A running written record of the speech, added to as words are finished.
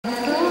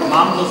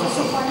Mam to ze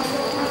sobą.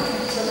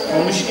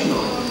 Pomyślimy.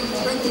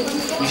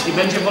 Jeśli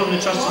będzie wolny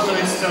czas, czy to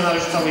jest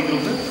scenariusz całej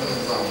grupy?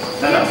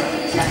 Teraz?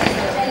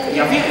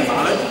 Ja wiem,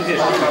 ale wiesz,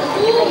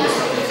 taki pomysł.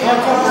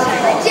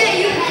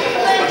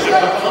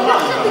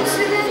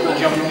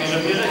 Ja mówię, że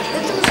bierzecie.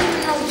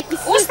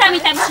 Usta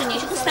mi tam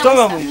przynieś, usta. Co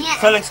mam?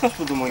 Felix, chodź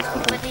tu do moich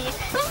spodenki.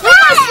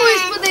 Swoje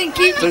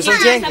spodenki! To są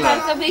Za dziękne.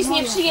 bardzo by jest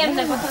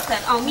nieprzyjemne, bo to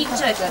ten. O, Mick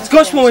Jagger.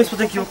 Zgłoś mu moje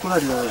spodenki,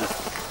 okulary założę.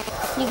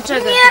 Mick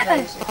Jagger.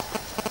 Nie!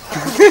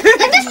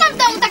 Ja też mam w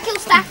domu takie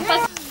usta.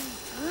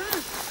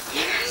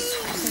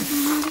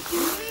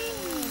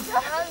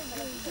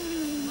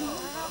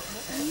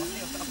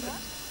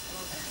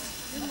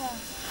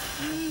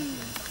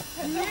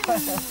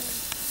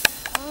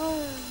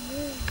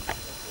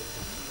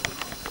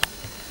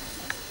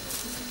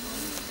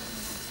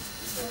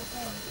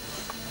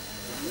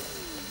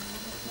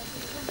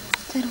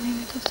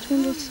 Sterujemy to,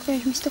 sterujemy, bo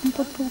skojarzysz mi z taką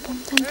podróbą,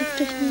 tamte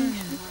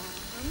wcześniejsze.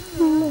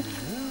 No.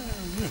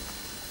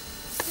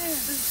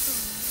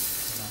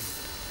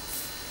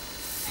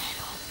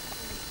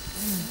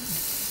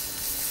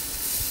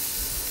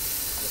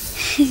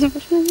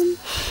 Zobacz na nią.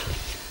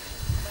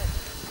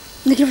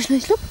 Nagrywasz na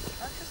ślub?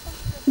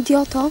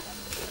 Idioto.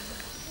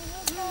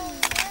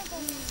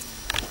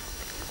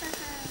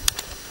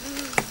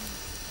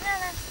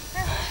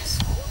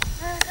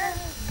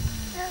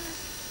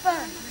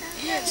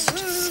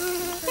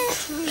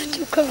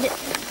 Przeciwko mnie.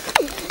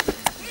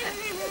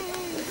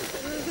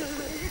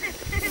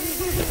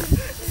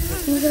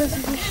 No zaraz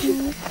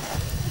zobaczymy.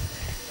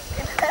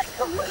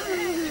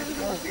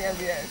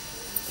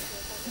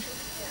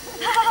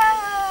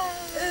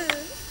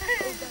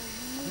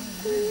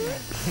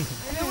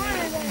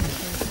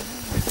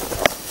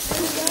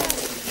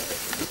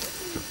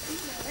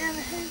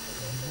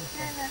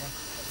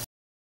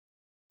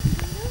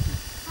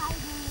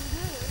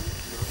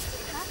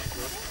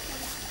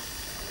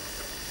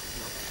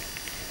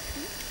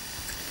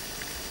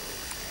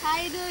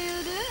 How do you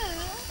do?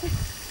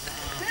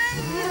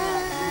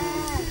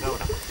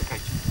 Dobra,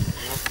 czekajcie.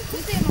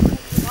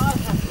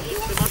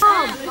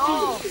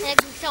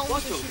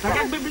 Tak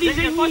jakby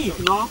bliżej nich,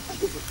 no.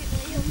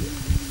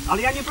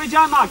 Ale ja nie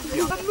powiedziałam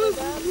akcja.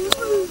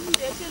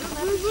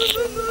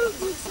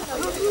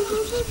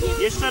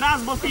 Jeszcze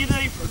raz, bo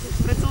pilnej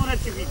fryzurę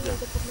ci widzę.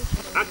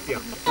 Akcja.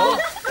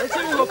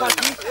 Lecimy,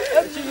 chłopaki.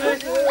 Lecimy.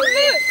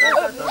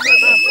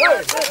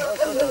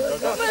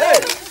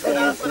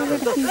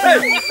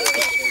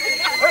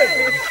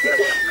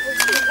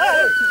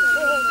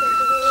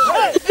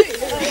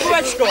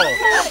 Kółeczko.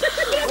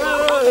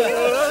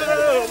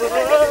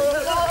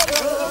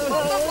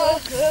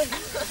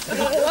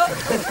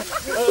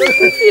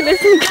 Ile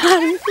są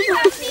kary?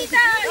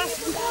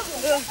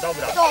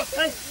 Dobra.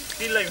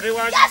 Pilej,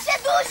 wyłaź. Ja się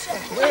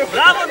duszę!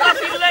 Brawo dla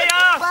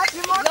Pileja!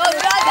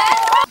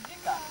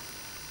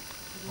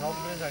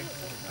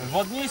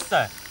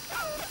 Wodniste.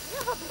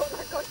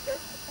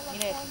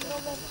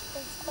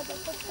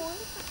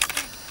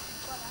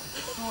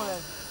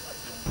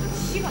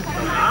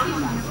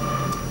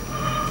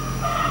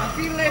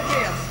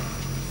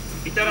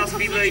 I teraz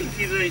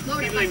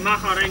Pirlej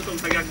macha ręką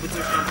tak jakby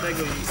coś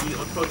tamtego i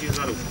odchodzi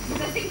za ruch.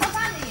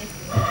 Zrezygnowany jest.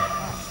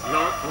 No.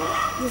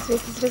 Jezu,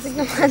 jesteś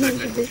zrezygnowany,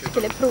 żeby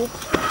tyle prób.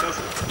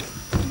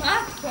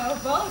 Matko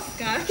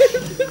boska.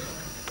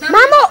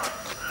 Mamo!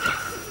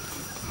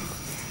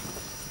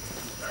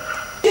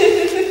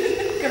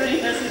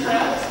 Karolina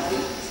słyszała?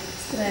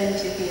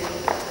 Stręcie biegł.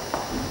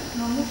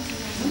 No mów.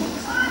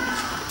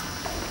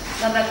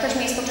 Dobra, ktoś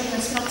mi jest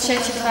potrzebny zwrot.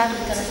 Trzeci, czwarty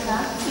teraz,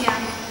 tak? Ja.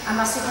 A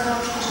ma super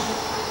rączkę, żeby...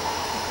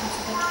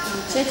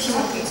 Trzeci.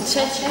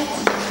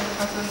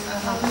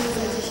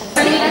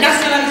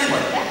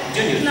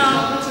 No,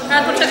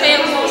 ale poczekaj, ja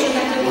ułożę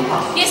na tym.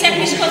 Jest jak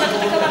mi szkoda, to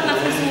taka ładna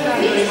fryzura.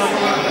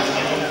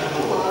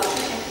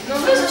 No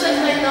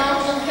wyszczekaj, no,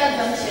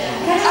 zgadzam się.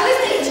 Ale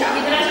zdjęcia.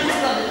 Nie wyrażam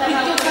zgody, ta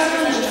mała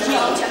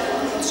zdjęcia.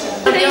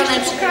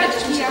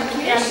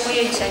 Ja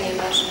pojęcia nie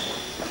masz.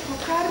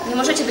 Nie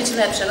możecie być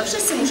lepsze, no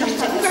wszyscy muszą być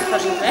jakieś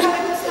twarzywe.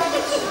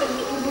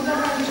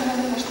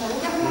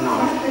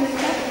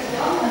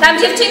 Tam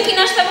dziewczynki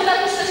na sztabu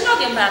tam już coś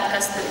robią,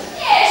 Beatka, z tym.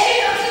 Nie,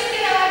 siedzą wszystkie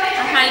na ławę.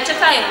 Aha, i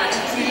czekają na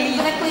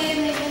ciebie. Brakuje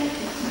jednej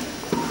ręki.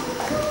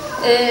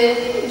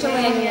 Czemu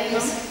ja nie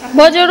jest?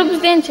 Bodzio, rób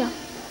zdjęcia.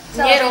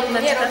 Nie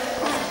rób, nie rób.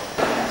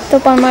 To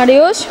pan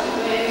Mariusz.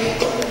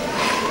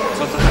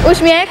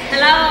 Uśmiech.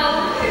 Hello.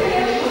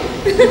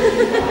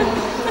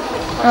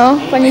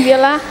 O, pani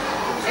Wiola.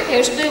 Ja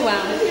już byłam.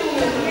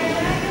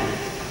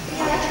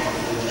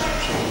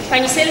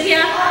 Pani Sylwia?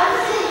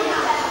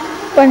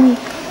 Pani.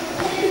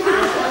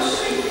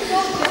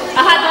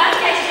 Aha,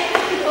 Beatka jeszcze.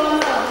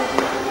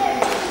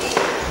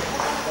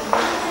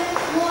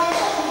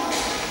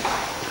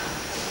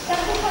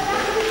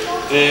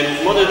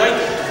 Młody, daj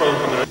twoją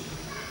kamerę.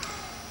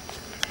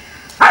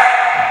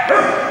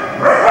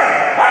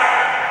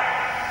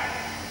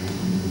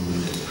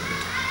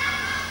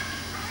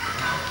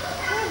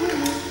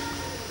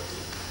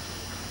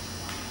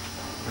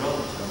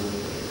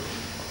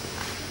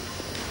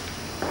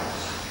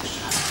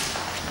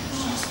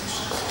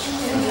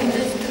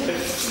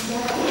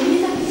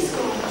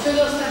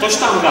 Ktoś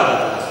tam gada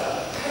teraz.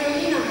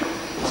 Karolina.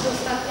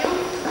 Ostatnio?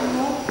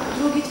 No,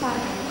 drugi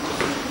czwartek.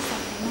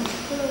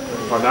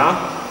 Uwaga,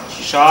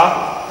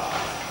 cisza.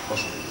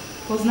 Poszło.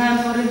 Poznałem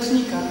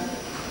poręcznika.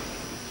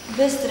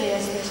 Bystry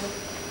jesteś.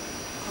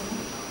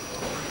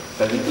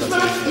 Pewnie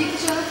pracujesz.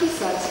 Trzeba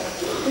napisać.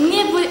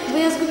 Nie, bo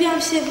ja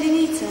zgubiłam się w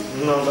linijce.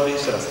 No,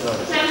 jeszcze raz,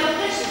 dobra.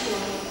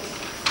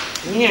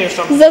 Nie, już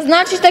tam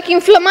Zaznaczyć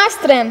takim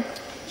flomastrem.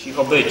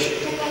 cicho być.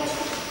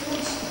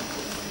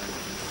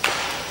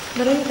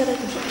 Weronika, tak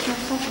już.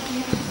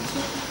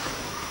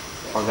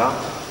 Uwaga.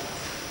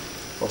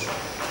 Poszło.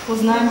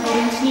 Poznałem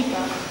poręcznika.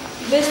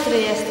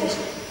 Bystry jesteś.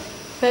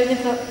 Pewnie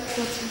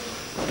pracujesz,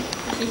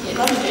 nie?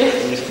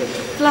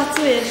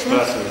 Pracuję.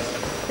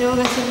 Ja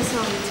mogę się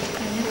wysławić.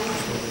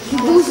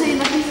 Dłużej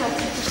napisać.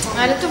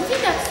 Ale to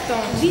widać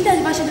stąd. Widać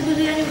właśnie, tylko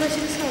że ja nie mogę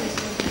się wysławić.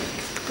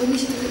 Bo mi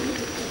się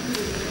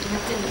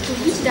To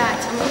widać,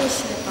 a nie jest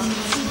ślepa.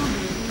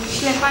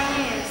 Ślepa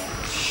nie jest.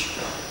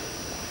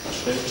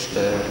 3,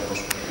 4,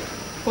 poszło.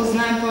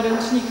 Poznałem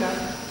poręcznika.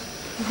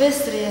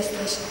 Bystry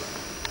jesteś.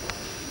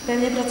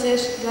 Pewnie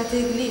pracujesz dla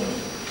tych glin.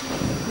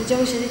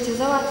 Będziemy musieli cię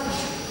załatwić.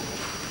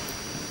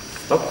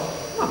 Stop.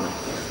 Mamy.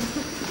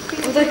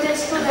 Bo tak,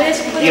 bo ja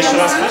się Jeszcze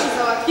raz powiedziałam-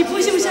 chcesz? I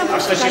później musiałam A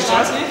chcesz jeszcze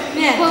raz?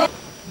 Nie.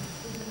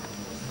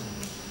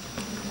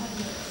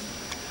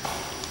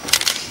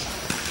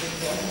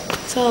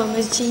 Co,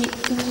 my ci...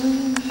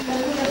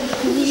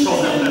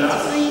 Przodem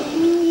teraz.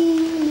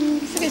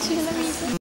 Sobie się na